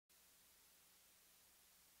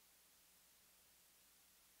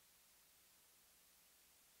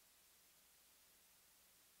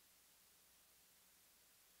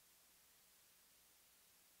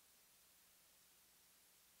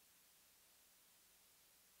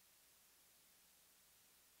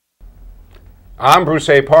I'm Bruce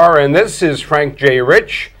A. Parr, and this is Frank J.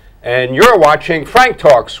 Rich, and you're watching Frank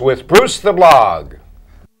Talks with Bruce the Blog.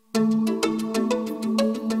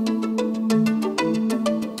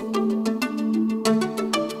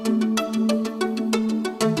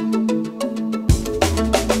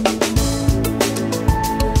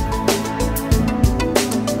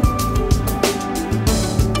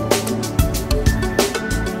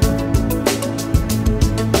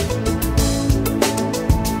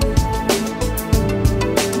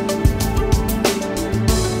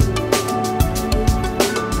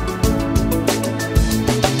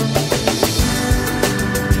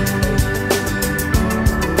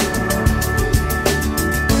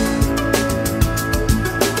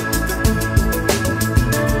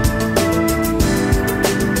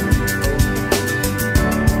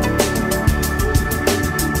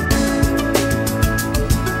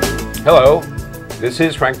 Hello, this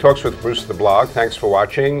is Frank Talks with Bruce the Blog. Thanks for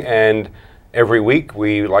watching, and every week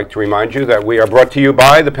we like to remind you that we are brought to you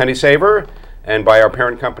by the Penny Saver and by our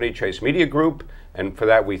parent company, Chase Media Group, and for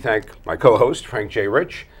that we thank my co-host, Frank J.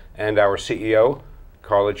 Rich, and our CEO,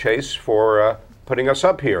 Carla Chase, for putting us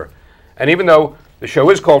up here. And even though the show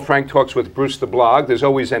is called Frank Talks with Bruce the Blog, there's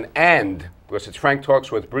always an and, because it's Frank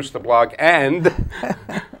Talks with Bruce the Blog and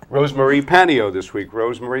RoseMarie Panio this week.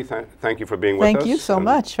 RoseMarie, thank you for being with us. Thank you so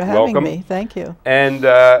much for having me. Thank you. And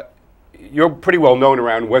you're pretty well known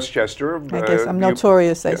around Westchester. I guess I'm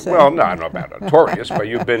notorious, they say. Well, no, I don't know about notorious, but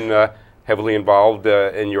you've been heavily involved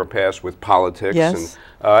in your past with politics. Yes.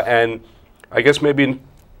 And I guess maybe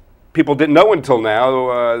people didn't know until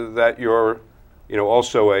now that you're,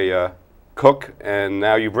 also a cook, and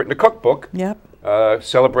now you've written a cookbook. Yep.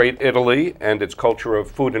 Celebrate Italy and its culture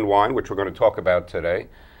of food and wine, which we're going to talk about today.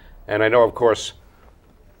 And I know, of course,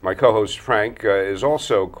 my co-host Frank is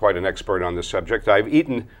also quite an expert on this subject. I've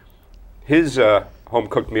eaten his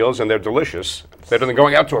home-cooked meals, and they're delicious. Better than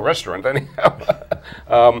going out to a restaurant,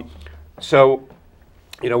 anyhow. So,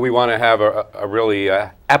 we want to have a really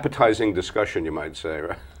appetizing discussion, you might say.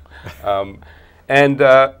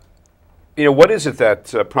 What is it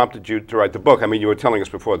that prompted you to write the book? I mean, you were telling us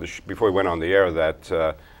before we went on the air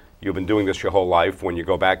that you've been doing this your whole life when you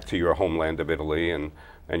go back to your homeland of Italy, and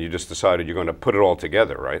you just decided you're going to put it all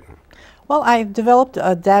together, right? Well, I've developed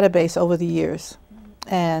a database over the years,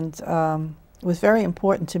 and it was very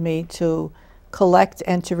important to me to collect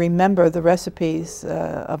and to remember the recipes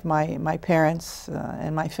of my parents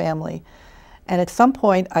and my family. And at some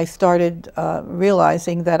point, I started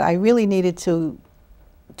realizing that I really needed to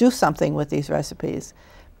do something with these recipes,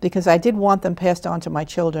 because I did want them passed on to my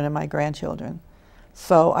children and my grandchildren.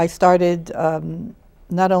 So I started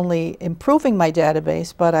not only improving my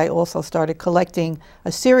database, but I also started collecting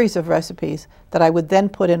a series of recipes that I would then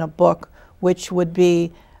put in a book, which would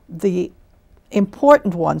be the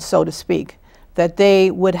important ones, so to speak, that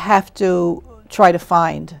they would have to try to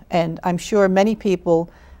find. And I'm sure many people,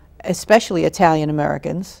 especially Italian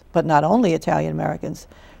Americans, but not only Italian Americans,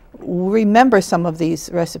 remember some of these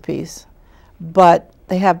recipes, but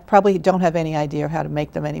they probably don't have any idea how to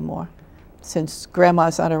make them anymore, since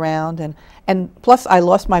grandma's not around, and plus I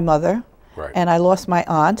lost my mother, right, and I lost my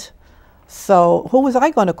aunt. So who was I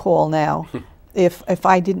going to call now if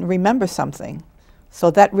I didn't remember something?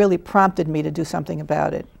 So that really prompted me to do something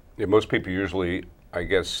about it. Yeah, most people usually, I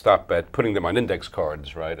guess, stop at putting them on index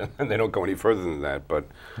cards, right? And they don't go any further than that. But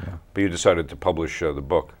you decided to publish the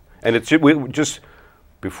book, and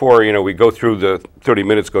before we go through the 30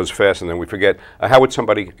 minutes goes fast, and then we forget. How would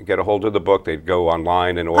somebody get a hold of the book? They'd go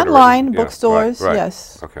online and order online, it? bookstores, right.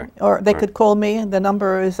 Yes. Okay. Or they could call me. The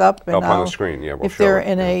number is up. And up on the screen, yeah. We'll if they're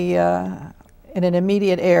in in an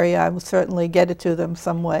immediate area, I will certainly get it to them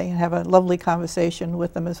some way and have a lovely conversation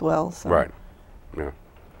with them as well. So. Right. Yeah.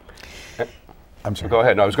 I'm sorry. Go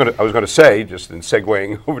ahead. No, I was going to say, just in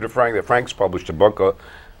segueing over to Frank, that Frank's published a book.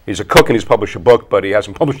 He's a cook and he's published a book, but he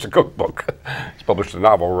hasn't published a cookbook. He's published a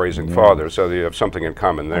novel, Raising Father, so you have something in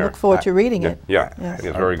common there. I look forward to reading it. Yeah, yes.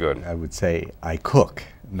 It's very good. I would say I cook,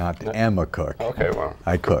 not am a cook. Okay, well.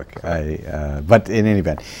 I cook. But in any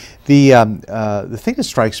event, the thing that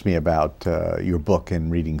strikes me about your book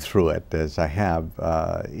and reading through it, as I have,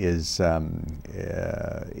 is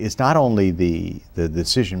not only the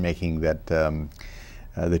decision making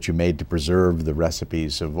that you made to preserve the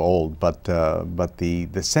recipes of old, but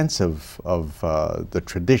the sense of the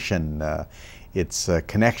tradition, its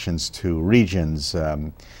connections to regions,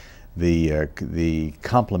 the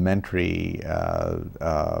complementary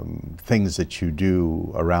things that you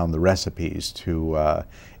do around the recipes to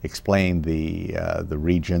explain the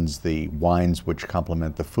regions, the wines which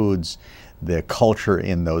complement the foods, the culture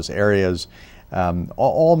in those areas.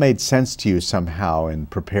 all made sense to you somehow in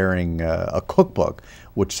preparing a cookbook,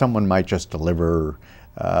 which someone might just deliver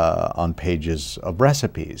on pages of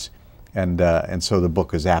recipes. And so the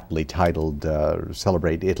book is aptly titled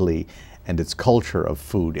Celebrate Italy and Its Culture of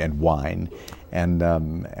Food and Wine. And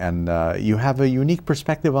you have a unique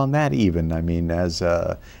perspective on that even. I mean, as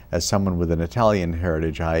someone with an Italian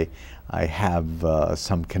heritage, I have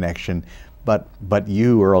some connection. But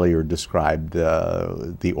you earlier described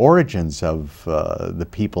the origins of the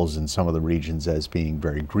peoples in some of the regions as being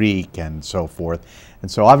very Greek and so forth. And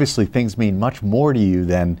so obviously things mean much more to you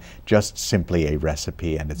than just simply a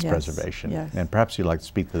recipe and its preservation. Yes. And perhaps you'd like to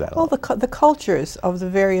speak to that. Well, the cultures of the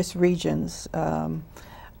various regions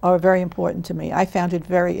are very important to me. I found it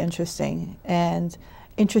very interesting, and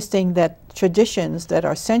interesting that traditions that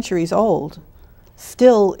are centuries old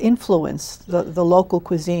still influence the local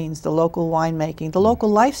cuisines, the local winemaking, the local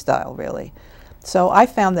lifestyle, really. So I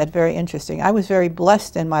found that very interesting. I was very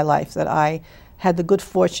blessed in my life that I had the good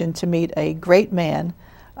fortune to meet a great man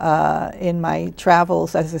in my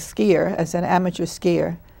travels as a skier, as an amateur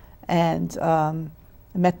skier, and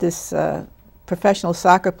met this professional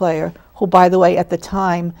soccer player who, by the way, at the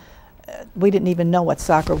time, we didn't even know what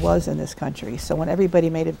soccer was in this country. So when everybody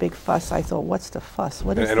made a big fuss, I thought, what's the fuss?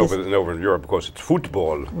 What is this? And over in Europe, of course, it's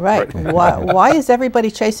football. Right. Why is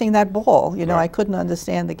everybody chasing that ball? You know, I couldn't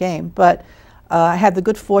understand the game. But I had the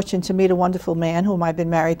good fortune to meet a wonderful man whom I've been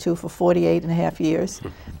married to for 48 and a half years.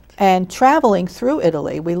 And traveling through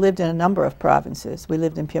Italy, we lived in a number of provinces. We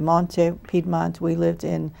lived in Piedmont, we lived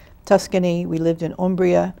in Tuscany, we lived in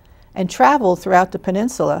Umbria, and traveled throughout the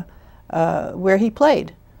peninsula where he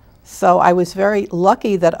played. So I was very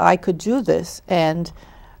lucky that I could do this, and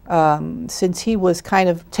since he was kind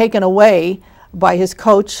of taken away by his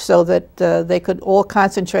coach so that they could all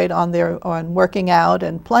concentrate on working out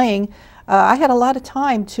and playing, I had a lot of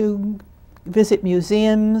time to visit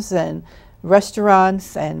museums and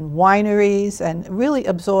restaurants and wineries and really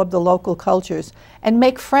absorb the local cultures and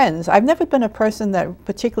make friends. I've never been a person that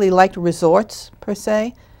particularly liked resorts per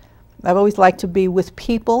se. I've always liked to be with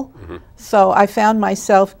people. So I found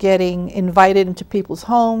myself getting invited into people's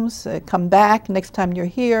homes, come back next time you're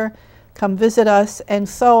here, come visit us. And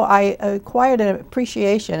so I acquired an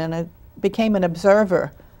appreciation, and I became an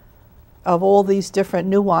observer of all these different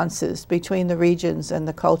nuances between the regions and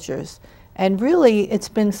the cultures. And really, it's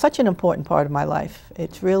been such an important part of my life.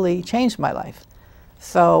 It's really changed my life.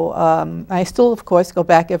 So I still, of course, go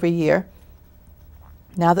back every year.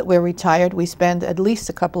 Now that we're retired, we spend at least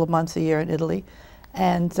a couple of months a year in Italy.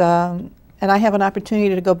 And I have an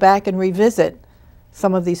opportunity to go back and revisit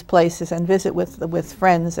some of these places and visit with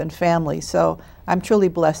friends and family. So I'm truly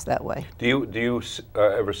blessed that way. Do you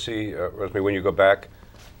ever see, Rosemary, when you go back,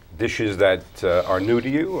 dishes that are new to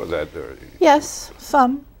you, or that? Yes,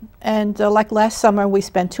 some. And like last summer, we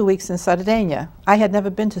spent 2 weeks in Sardinia. I had never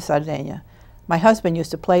been to Sardinia. My husband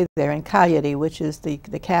used to play there in Cagliari, which is the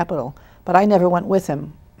capital, but I never went with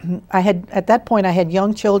him. At that point, I had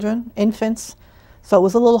young children, infants, so it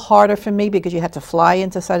was a little harder for me because you had to fly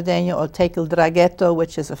into Sardinia or take il draghetto,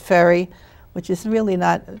 which is a ferry, which is really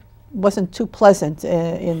wasn't too pleasant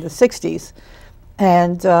in the 60s.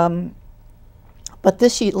 And but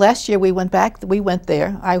last year we went back. We went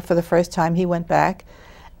there. For the first time, he went back,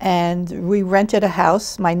 and we rented a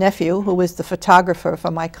house. My nephew, who was the photographer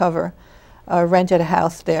for my cover, rented a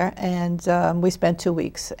house there, and we spent 2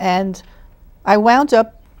 weeks. And I wound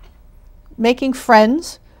up making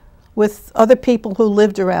friends with other people who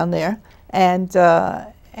lived around there, and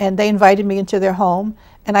they invited me into their home,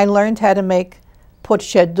 and I learned how to make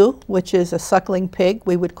porceddu, which is a suckling pig.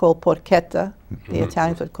 We would call porchetta. The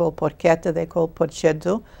Italians would call porchetta. They call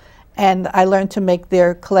porceddu. And I learned to make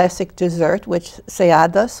their classic dessert, which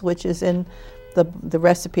seadas, which is in the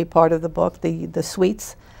recipe part of the book, the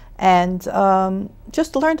sweets. And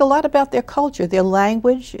just learned a lot about their culture, their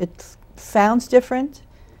language. It sounds different.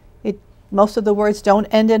 Most of the words don't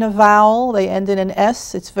end in a vowel. They end in an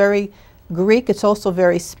S. It's very Greek. It's also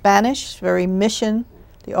very Spanish, very mission.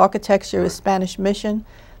 The architecture is Spanish mission.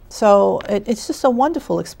 So it's just a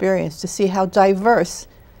wonderful experience to see how diverse.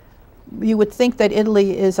 You would think that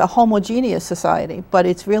Italy is a homogeneous society, but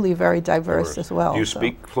it's really very diverse as well. Do you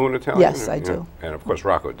speak fluent Italian? Yes, I do. And of course,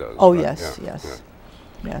 Rocco does. Oh, yes, yes,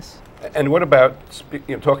 yes. And what about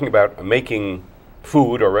talking about making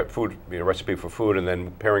food or recipe for food and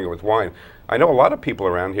then pairing it with wine? I know a lot of people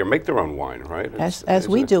around here make their own wine, right? As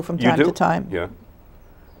we do from time to time. Yeah.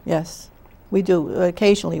 Yes. We do.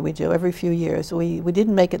 Occasionally we do, every few years. We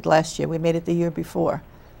didn't make it last year. We made it the year before.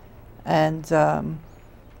 And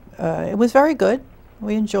it was very good.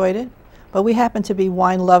 We enjoyed it. But we happen to be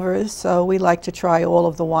wine lovers, so we like to try all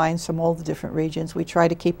of the wines from all the different regions. We try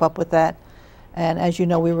to keep up with that. And as you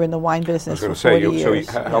know, we were in the wine business for 40 years.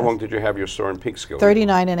 So how long did you have your store in Peekskill?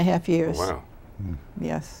 39 and a half years. Oh, wow.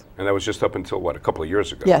 Yes. And that was just up until, what, a couple of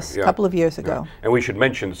years ago? Yes, a couple of years ago. Yeah. And we should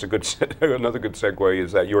mention, it's a good another good segue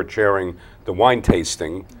is that you're chairing the wine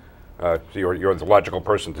tasting. You're the logical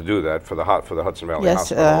person to do that for the Hudson Valley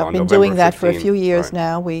Hospital. Yes, I've been doing that for a few years right.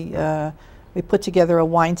 now. We put together a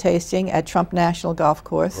wine tasting at Trump National Golf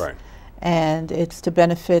Course. Right. And it's to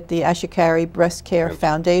benefit the Ashikari Breast Care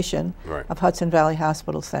Foundation right. of Hudson Valley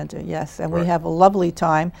Hospital Center, yes. And right. we have a lovely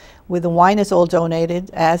time where the wine is all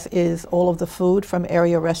donated, as is all of the food from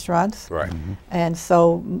area restaurants. Right. And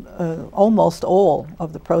so almost all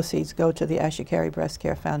of the proceeds go to the Ashikari Breast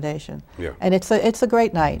Care Foundation. Yeah. And it's a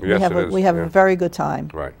great night. Yes, we have a very good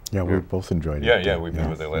time. Right. Yeah, we both enjoyed it. Yeah, we've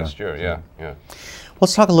been with it last year, yeah.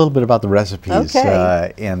 Let's talk a little bit about the recipes,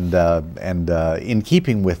 okay. And in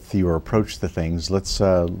keeping with your approach to things,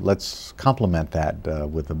 let's complement that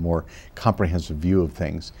with a more comprehensive view of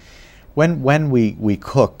things. When we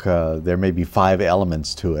cook, there may be 5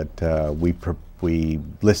 elements to it. We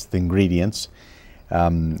list the ingredients.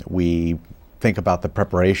 We think about the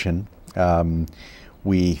preparation.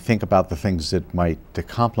 We think about the things that might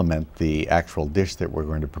complement the actual dish that we're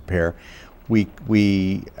going to prepare.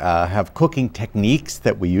 We have cooking techniques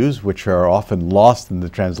that we use, which are often lost in the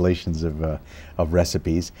translations of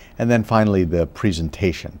recipes. And then finally, the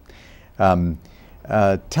presentation.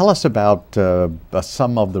 Tell us about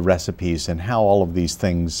some of the recipes and how all of these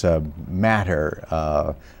things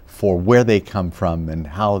matter for where they come from and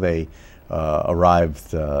how they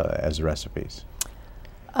arrived as recipes.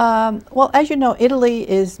 Well, as you know, Italy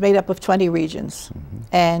is made up of 20 regions,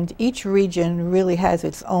 and each region really has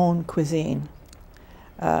its own cuisine.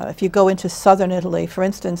 If you go into southern Italy, for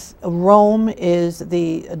instance, Rome is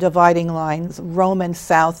the dividing lines. Rome and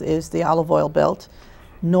south is the olive oil belt.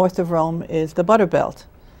 North of Rome is the butter belt.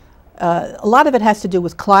 A lot of it has to do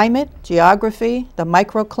with climate, geography, the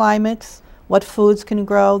microclimates, what foods can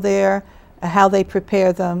grow there, how they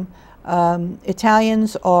prepare them.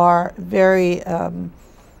 Italians are very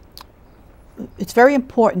it's very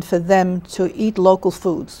important for them to eat local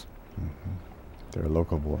foods. They're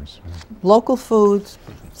local boys. Local foods,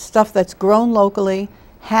 stuff that's grown locally,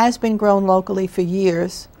 has been grown locally for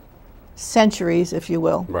years, centuries, if you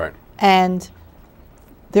will. Right. And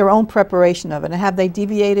their own preparation of it. And have they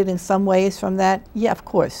deviated in some ways from that? Yeah, of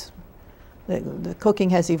course. The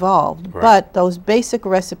cooking has evolved. Right. But those basic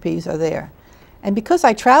recipes are there. And because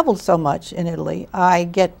I traveled so much in Italy, I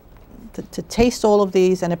get to taste all of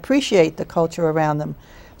these and appreciate the culture around them.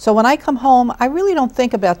 So when I come home, I really don't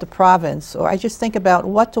think about the province, or I just think about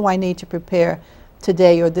what do I need to prepare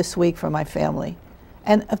today or this week for my family.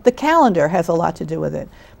 And the calendar has a lot to do with it.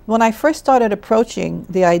 When I first started approaching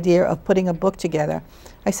the idea of putting a book together,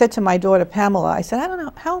 I said to my daughter Pamela, I said, I don't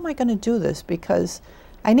know, how am I going to do this? Because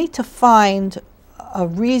I need to find a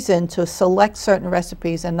reason to select certain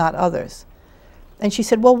recipes and not others. And she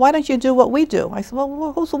said, well, why don't you do what we do? I said,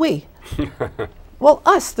 well, who's we? Well,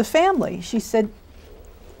 us, the family. She said,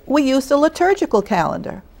 we use the liturgical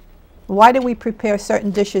calendar. Why do we prepare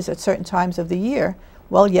certain dishes at certain times of the year?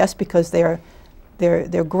 Well, yes, because they're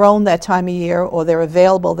grown that time of year, or they're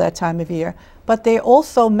available that time of year, but they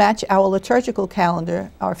also match our liturgical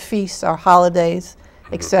calendar, our feasts, our holidays,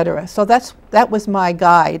 etc. So that was my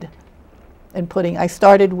guide in putting. I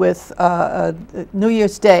started with New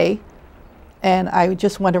Year's Day, and I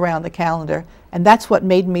just went around the calendar, and that's what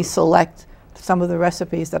made me select some of the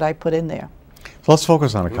recipes that I put in there. So let's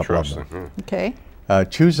focus on a couple of them. Okay.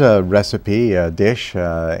 Choose a recipe, a dish,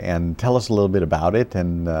 and tell us a little bit about it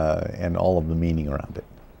and all of the meaning around it.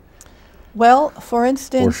 Well, for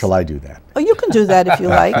instance... Or shall I do that? Oh, you can do that if you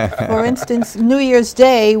like. For instance, New Year's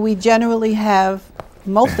Day, we generally have,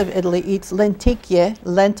 most of Italy eats lenticchie,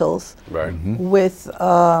 lentils, Right. with,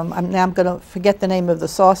 I'm going to forget the name of the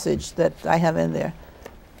sausage that I have in there.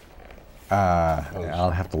 I'll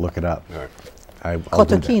have to look it up. Right. I'll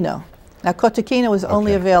do that. Cotechino. Now, cotechino was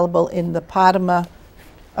only available in the Parma,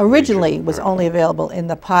 originally was only available in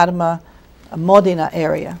the Parma, Modena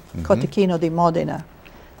area, Cotechino di Modena.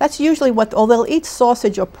 That's usually what, or they'll eat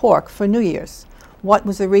sausage or pork for New Year's. What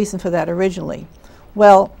was the reason for that originally?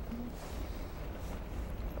 Well,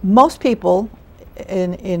 most people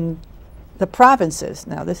in the provinces,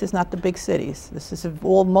 now this is not the big cities, this is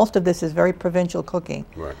most of this is very provincial cooking,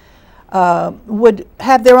 Right. Would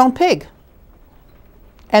have their own pig.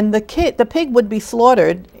 And the pig would be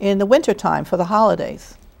slaughtered in the wintertime for the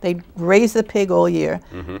holidays. They'd raise the pig all year,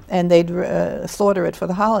 and they'd slaughter it for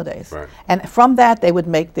the holidays. Right. And from that, they would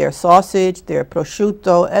make their sausage, their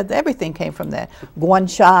prosciutto. Everything came from that.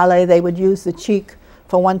 Guanciale, they would use the cheek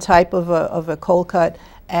for one type of a cold cut,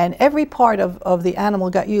 and every part of the animal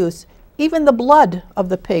got used. Even the blood of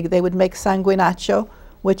the pig, they would make sanguinaccio,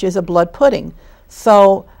 which is a blood pudding.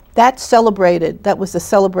 So that was the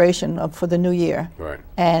celebration for the new year. Right.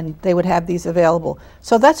 And they would have these available.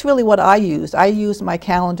 So that's really what I used. I used my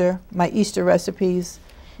calendar, my Easter recipes,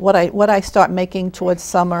 what I start making towards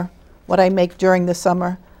summer, what I make during the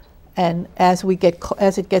summer, and as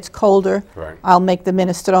it gets colder, right. I'll make the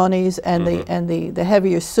minestrones and the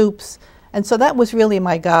heavier soups. And so that was really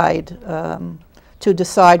my guide to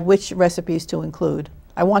decide which recipes to include.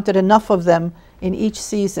 I wanted enough of them in each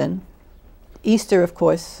season. Easter, of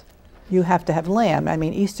course, you have to have lamb. I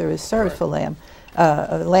mean, Easter is served for lamb.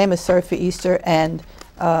 Lamb is served for Easter, and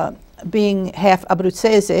being half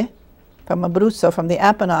Abruzzese, from Abruzzo, from the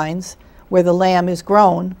Apennines, where the lamb is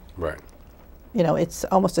grown, right. you know, it's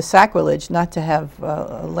almost a sacrilege not to have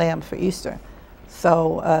a lamb for Easter.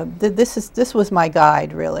 So this was my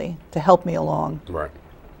guide, really, to help me along. Right.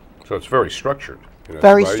 So it's very structured. You know,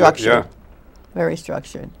 Very right? structured. Yeah. Very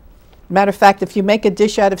structured. Matter of fact, if you make a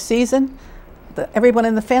dish out of season, everyone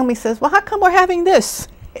in the family says, "Well, how come we're having this?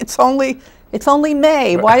 It's only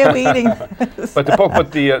May. Why are we eating this?" But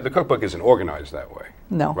the cookbook isn't organized that way.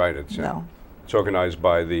 No. Right. No. It's organized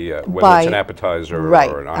by whether it's an appetizer right.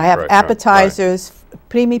 or an entree. I have appetizers,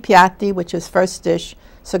 primi piatti, which is first dish,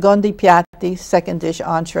 secondi piatti, second dish,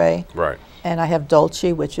 entree. Right. And I have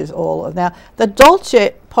dolce, which is all of now. The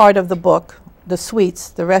dolce part of the book, the sweets,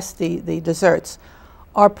 the rest, the desserts,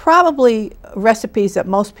 are probably recipes that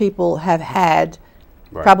most people have had,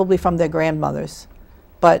 right. probably from their grandmothers,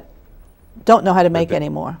 but don't know how to make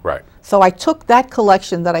anymore. Right. So I took that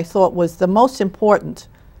collection that I thought was the most important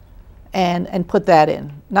and put that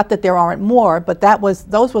in. Not that there aren't more, but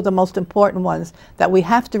those were the most important ones that we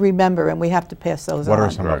have to remember, and we have to pass those on. What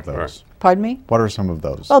are some of those? Right. Pardon me? What are some of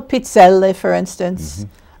those? Well, pizzelle, for instance.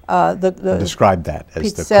 Describe that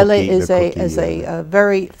as the pizzelle cookie. is a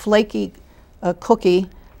very flaky cookie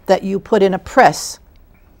that you put in a press,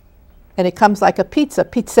 and it comes like a pizza,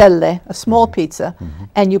 pizzelle, a small pizza,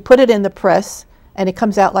 and you put it in the press, and it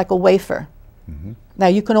comes out like a wafer. Now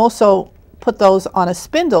you can also put those on a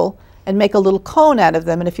spindle and make a little cone out of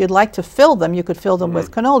them, and if you'd like to fill them, you could fill them with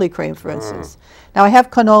cannoli cream, for instance. Now I have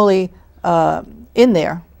cannoli in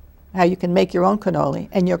there, how you can make your own cannoli,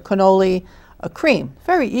 and your cannoli cream.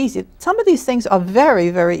 Very easy. Some of these things are very,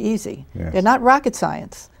 very easy. Yes. They're not rocket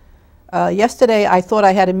science. Yesterday, I thought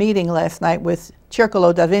I had a meeting last night with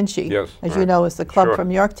Circolo da Vinci, yes, as right. you know, is the club Sure.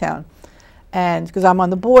 from Yorktown, and because I'm on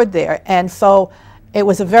the board there. And so it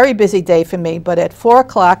was a very busy day for me, but at 4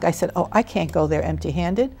 o'clock, I said, "Oh, I can't go there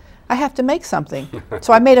empty-handed. I have to make something."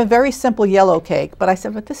 So I made a very simple yellow cake, but I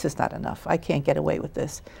said, "But this is not enough. I can't get away with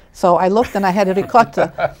this." So I looked, and I had a ricotta.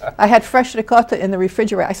 I had fresh ricotta in the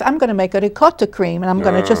refrigerator. I said, "I'm going to make a ricotta cream, and I'm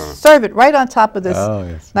going to just serve it right on top of this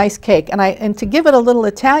nice cake." And to give it a little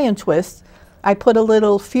Italian twist, I put a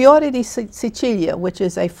little fiore di Sicilia, which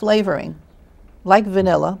is a flavoring, like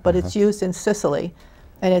vanilla, but it's used in Sicily,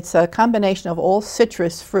 and it's a combination of all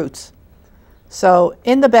citrus fruits. So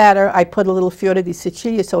in the batter, I put a little fiore di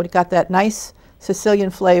Sicilia, so it got that nice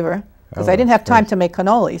Sicilian flavor, because I didn't have time to make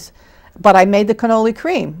cannolis, but I made the cannoli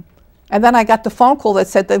cream. And then I got the phone call that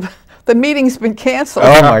said the meeting's been canceled.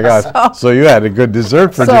 Oh my gosh! So you had a good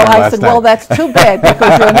dessert for dinner last night. So I said, "Well, that's too bad,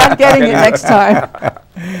 because you're not getting it next time."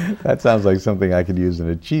 That sounds like something I could use in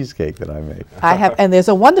a cheesecake that I make. I have, and there's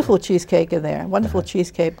a wonderful cheesecake in there. Wonderful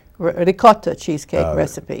cheesecake, ricotta cheesecake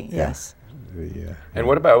recipe. Yes. And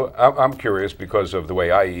what about, I'm curious because of the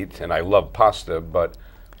way I eat, and I love pasta, but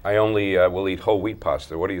I only will eat whole wheat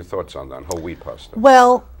pasta. What are your thoughts on that, whole wheat pasta?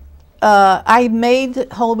 Well, I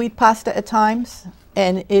made whole wheat pasta at times,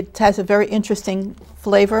 and it has a very interesting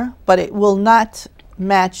flavor, but it will not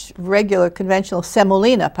match regular conventional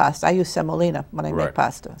semolina pasta. I use semolina when I make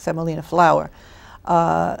pasta, semolina flour.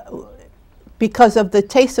 Because of the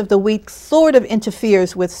taste of the wheat sort of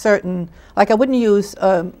interferes with certain, like I wouldn't use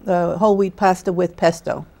whole wheat pasta with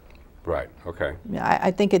pesto. Right, okay. Yeah,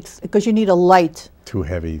 I think it's because you need a light too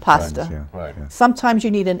heavy pasta. Times, yeah. Right. Yeah. Sometimes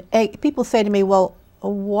you need an egg. People say to me, "Well,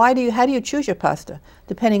 how do you choose your pasta?"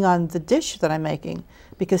 Depending on the dish that I'm making,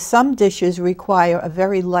 because some dishes require a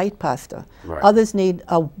very light pasta. Right. Others need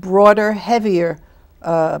a broader, heavier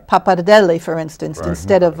pappardelle, for instance,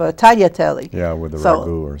 instead of tagliatelle. Yeah, with the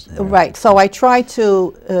ragu or something. Right. So I try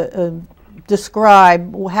to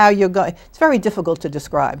describe how you're going. It's very difficult to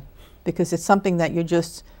describe because it's something that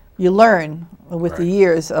you learn with the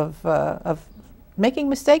years of making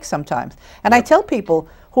mistakes sometimes. And I tell people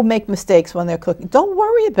who make mistakes when they're cooking, don't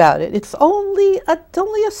worry about it. It's only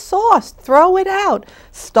a sauce. Throw it out.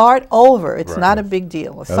 Start over. It's not a big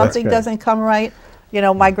deal. If something doesn't come right, you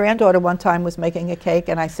know, my granddaughter one time was making a cake,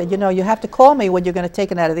 and I said, you know, you have to call me when you're going to take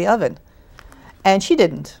it out of the oven. And she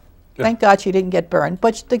didn't. Thank God she didn't get burned.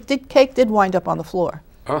 But the cake did wind up on the floor.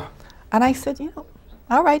 And I said, you know,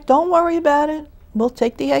 all right, don't worry about it. We'll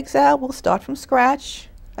take the eggs out. We'll start from scratch.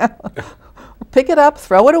 Pick it up,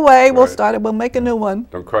 throw it away. We'll start it. We'll make a new one.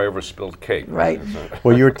 Don't cry over spilled cake. Right.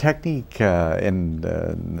 Well, your technique and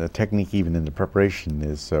the technique even in the preparation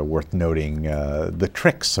is worth noting. The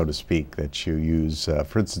tricks, so to speak, that you use.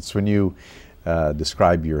 For instance, when you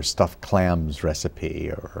describe your stuffed clams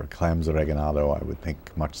recipe or clams oreganado, I would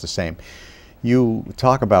think much the same. You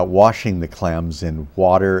talk about washing the clams in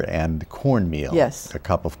water and cornmeal. Yes. A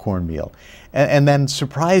cup of cornmeal. And then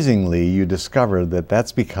surprisingly, you discover that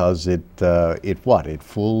that's because it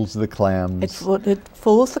fools the clams. It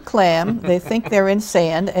fools the clam. They think they're in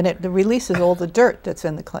sand, and it releases all the dirt that's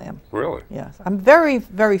in the clam. Really? Yes. I'm very,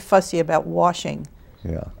 very fussy about washing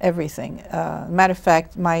everything. Matter of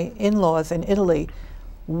fact, my in-laws in Italy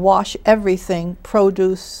wash everything,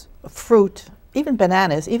 produce, fruit, even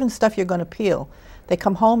bananas, even stuff you're going to peel. They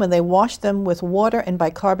come home and they wash them with water and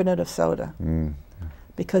bicarbonate of soda.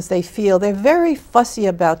 Because they feel they're very fussy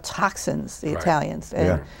about toxins, the Italians,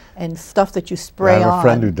 and stuff that you spray on. I have a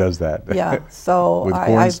friend who does that. Yeah, so with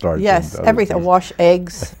cornstarch. Yes, everything. I wash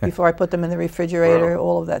eggs before I put them in the refrigerator,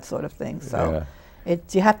 all of that sort of thing. So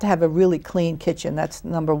you have to have a really clean kitchen. That's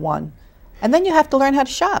number one. And then you have to learn how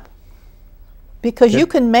to shop. Because you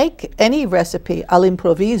can make any recipe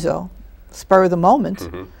all'improvviso, spur of the moment,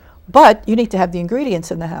 but you need to have the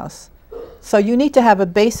ingredients in the house. So you need to have a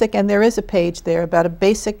basic, and there is a page there about a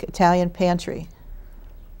basic Italian pantry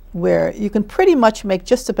where you can pretty much make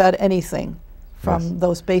just about anything from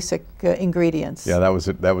those basic ingredients. Yeah, that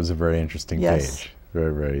was a very interesting page.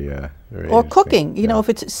 Very, very Or cooking. You know, if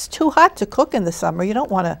it's too hot to cook in the summer, you don't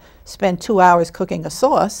want to spend 2 hours cooking a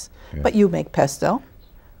sauce, but you make pesto.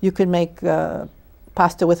 You can make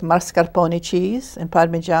pasta with mascarpone cheese and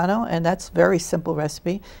parmigiano, and that's a very simple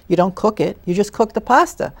recipe. You don't cook it, you just cook the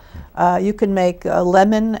pasta. You can make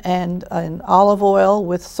lemon and olive oil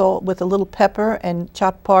with salt, with a little pepper and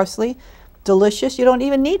chopped parsley. Delicious. You don't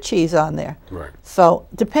even need cheese on there. Right. So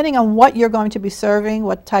depending on what you're going to be serving,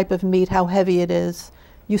 what type of meat, how heavy it is,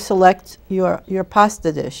 you select your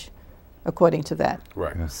pasta dish according to that.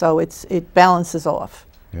 Right. So it balances off.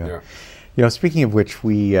 You know, speaking of which,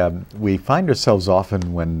 we find ourselves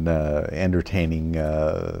often when entertaining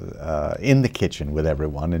in the kitchen with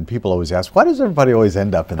everyone, and people always ask, why does everybody always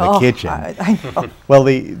end up in the kitchen? I know. Well,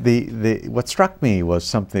 what struck me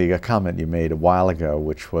was a comment you made a while ago,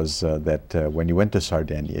 which was that when you went to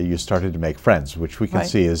Sardinia, you started to make friends, which we can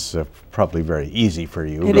see is probably very easy for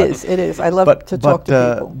you. It is. I love to talk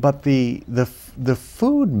to people. But the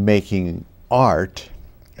food making art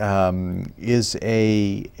is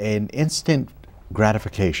an instant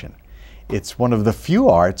gratification. It's one of the few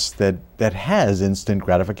arts that has instant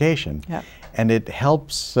gratification. And it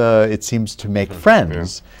helps, it seems, to make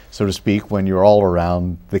friends, so to speak, when you're all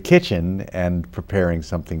around the kitchen and preparing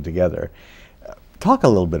something together. Talk a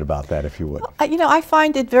little bit about that, if you would. You know, I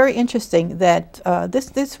find it very interesting that this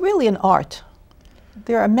is really an art.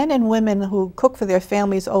 There are men and women who cook for their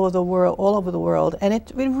families all over the world, and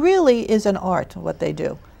it really is an art, what they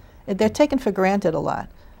do. They're taken for granted a lot.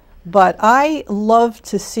 But I love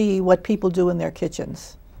to see what people do in their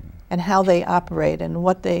kitchens and how they operate and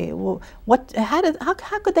how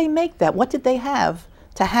could they make that? What did they have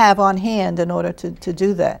to have on hand in order to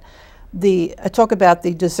do that? I talk about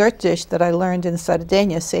the dessert dish that I learned in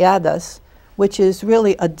Sardinia, seadas, which is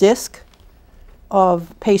really a disc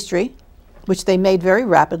of pastry, which they made very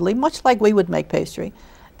rapidly, much like we would make pastry,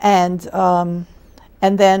 and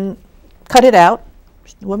then cut it out.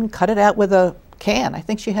 The woman cut it out with a can. I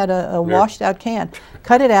think she had a washed out can.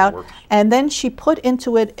 Cut it out, and then she put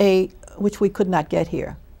into it which we could not get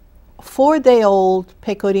here, 4-day-old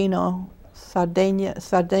pecorino,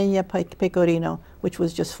 Sardinia pecorino, which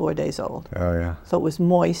was just 4 days old. Oh yeah. So it was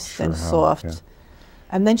moist and soft.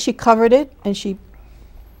 And then she covered it and she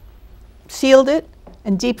sealed it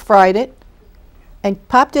and deep fried it and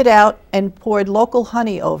popped it out and poured local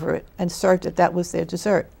honey over it and served it. That was their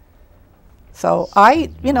dessert. So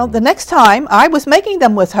the next time I was making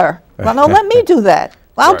them with her. Well, no, let me do that.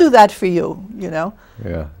 I'll do that for you, Yeah.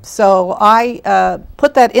 So I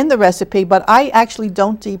put that in the recipe, but I actually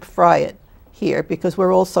don't deep fry it here because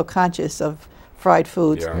we're all so conscious of fried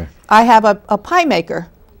foods. I have a pie maker,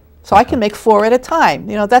 So I can make 4 at a time.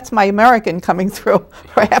 You know, that's my American coming through.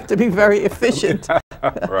 I have to be very efficient.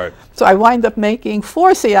 Right. So I wind up making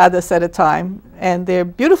 4 ciadas at a time, and they're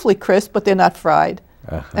beautifully crisp, but they're not fried.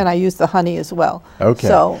 And I use the honey as well. Okay.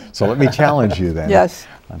 So let me challenge you then. Yes.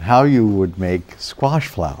 On how you would make squash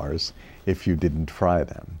flowers if you didn't fry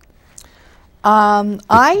them.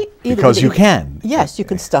 Because you can. Yes, you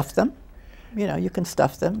can stuff them. You know, you can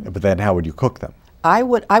stuff them. But then how would you cook them? I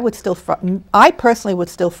would still fry. I personally would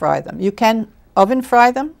still fry them. You can oven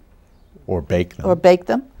fry them. Or bake them. Or bake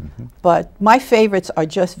them. But my favorites are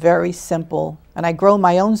just very simple. And I grow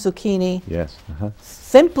my own zucchini. Yes.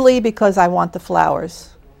 Simply because I want the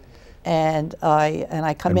flowers. And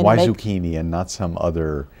I come in and why make zucchini and not some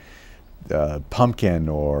other pumpkin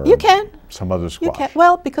or You can. some other squash? You can.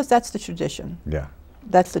 Well, because that's the tradition. Yeah.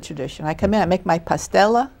 That's the tradition. I come in, I make my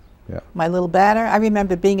pastella, my little batter. I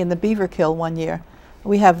remember being in the Beaverkill one year.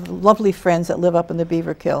 We have lovely friends that live up in the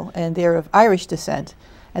Beaverkill, and they're of Irish descent.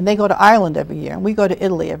 And they go to Ireland every year, and we go to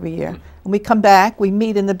Italy every year. And we come back, we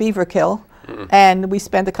meet in the Beaverkill, and we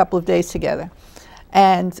spend a couple of days together.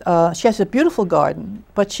 And she has a beautiful garden,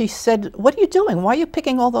 but she said, "What are you doing? Why are you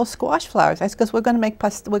picking all those squash flowers?" I said, "Because we're going to make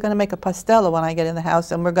a pastella when I get in the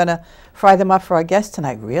house, and we're going to fry them up for our guests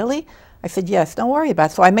tonight." "Really?" I said, "Yes, don't worry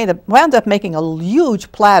about it." So I wound up making a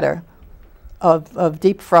huge platter of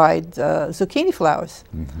deep fried zucchini flowers.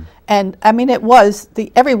 And I mean,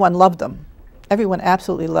 everyone loved them. Everyone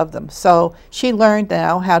absolutely loved them. So she learned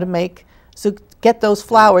now how to get those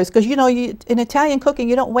flowers, because you know, in Italian cooking,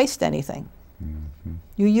 you don't waste anything.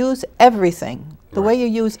 You use everything. The way you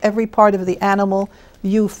use every part of the animal,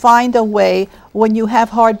 you find a way. When you have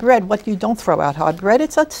hard bread, you don't throw out hard bread.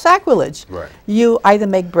 It's a sacrilege. Right. You either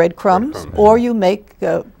make breadcrumbs or you make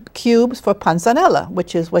cubes for panzanella,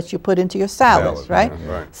 which is what you put into your salads, right?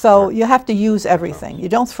 So you have to use everything. You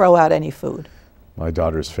don't throw out any food. My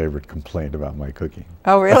daughter's favorite complaint about my cooking.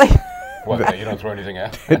 Oh, really? What, that you don't throw anything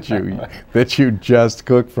out? that you just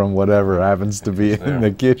cook from whatever happens to be in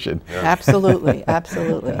the kitchen. Absolutely,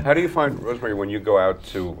 absolutely. How do you find, Rosemary, when you go out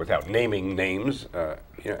to, without naming names,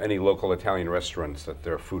 any local Italian restaurants that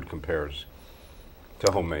their food compares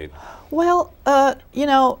to homemade? Well, you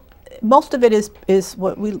know, most of it is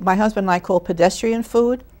what my husband and I call pedestrian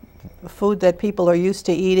food that people are used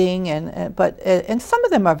to eating, and some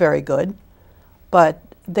of them are very good, but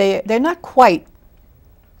they're not quite.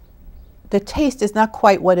 The taste is not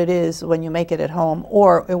quite what it is when you make it at home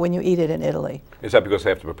or when you eat it in Italy. Is that because they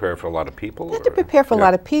have to prepare for a lot of people? They have to prepare for a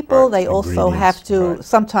lot of people. Right. They also have to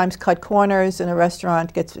sometimes cut corners in a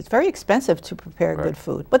restaurant. It's very expensive to prepare good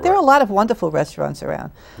food. But there are a lot of wonderful restaurants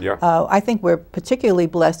around. Yeah. I think we're particularly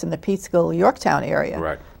blessed in the Peekskill, Yorktown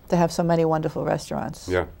area to have so many wonderful restaurants.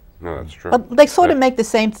 Yeah, no, that's true. But they sort of make the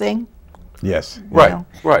same thing. Yes. Right,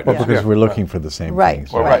 right. Well, because we're looking for the same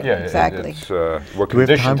things. Well, right, yeah, exactly. We're Do we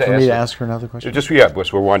have time for me to ask her another question?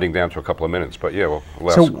 Because we're winding down to a couple of minutes, but we'll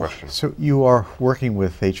ask a question. So you are working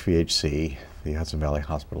with HVHC, the Hudson Valley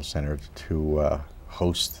Hospital Center, to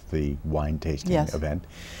host the wine tasting event.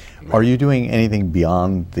 Are you doing anything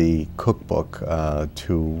beyond the cookbook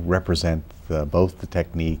to represent both the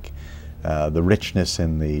technique, the richness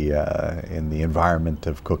in the environment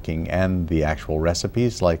of cooking, and the actual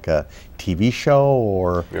recipes, like a TV show,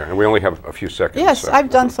 or? Yeah, and we only have a few seconds. Yes,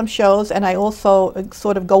 I've done some shows, and I also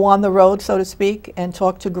sort of go on the road, so to speak, and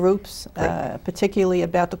talk to groups, particularly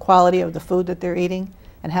about the quality of the food that they're eating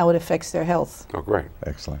and how it affects their health. Oh, great.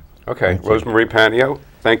 Excellent. Okay, Rosemarie Panio,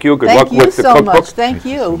 thank you. Good thank luck you with the so cookbook. Much. Thank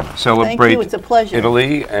you. Celebrate Thank you. It's a pleasure.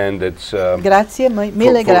 Italy and its grazie,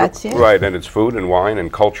 mille grazie. Right, and its food and wine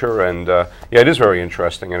and culture, and it is very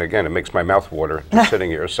interesting. And again, it makes my mouth water just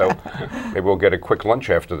sitting here. So maybe we'll get a quick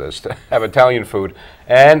lunch after this to have Italian food.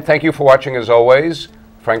 And thank you for watching, as always.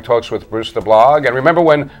 Frank Talks with Bruce the Blog, and remember,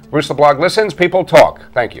 when Bruce the Blog listens, people talk.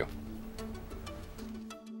 Thank you.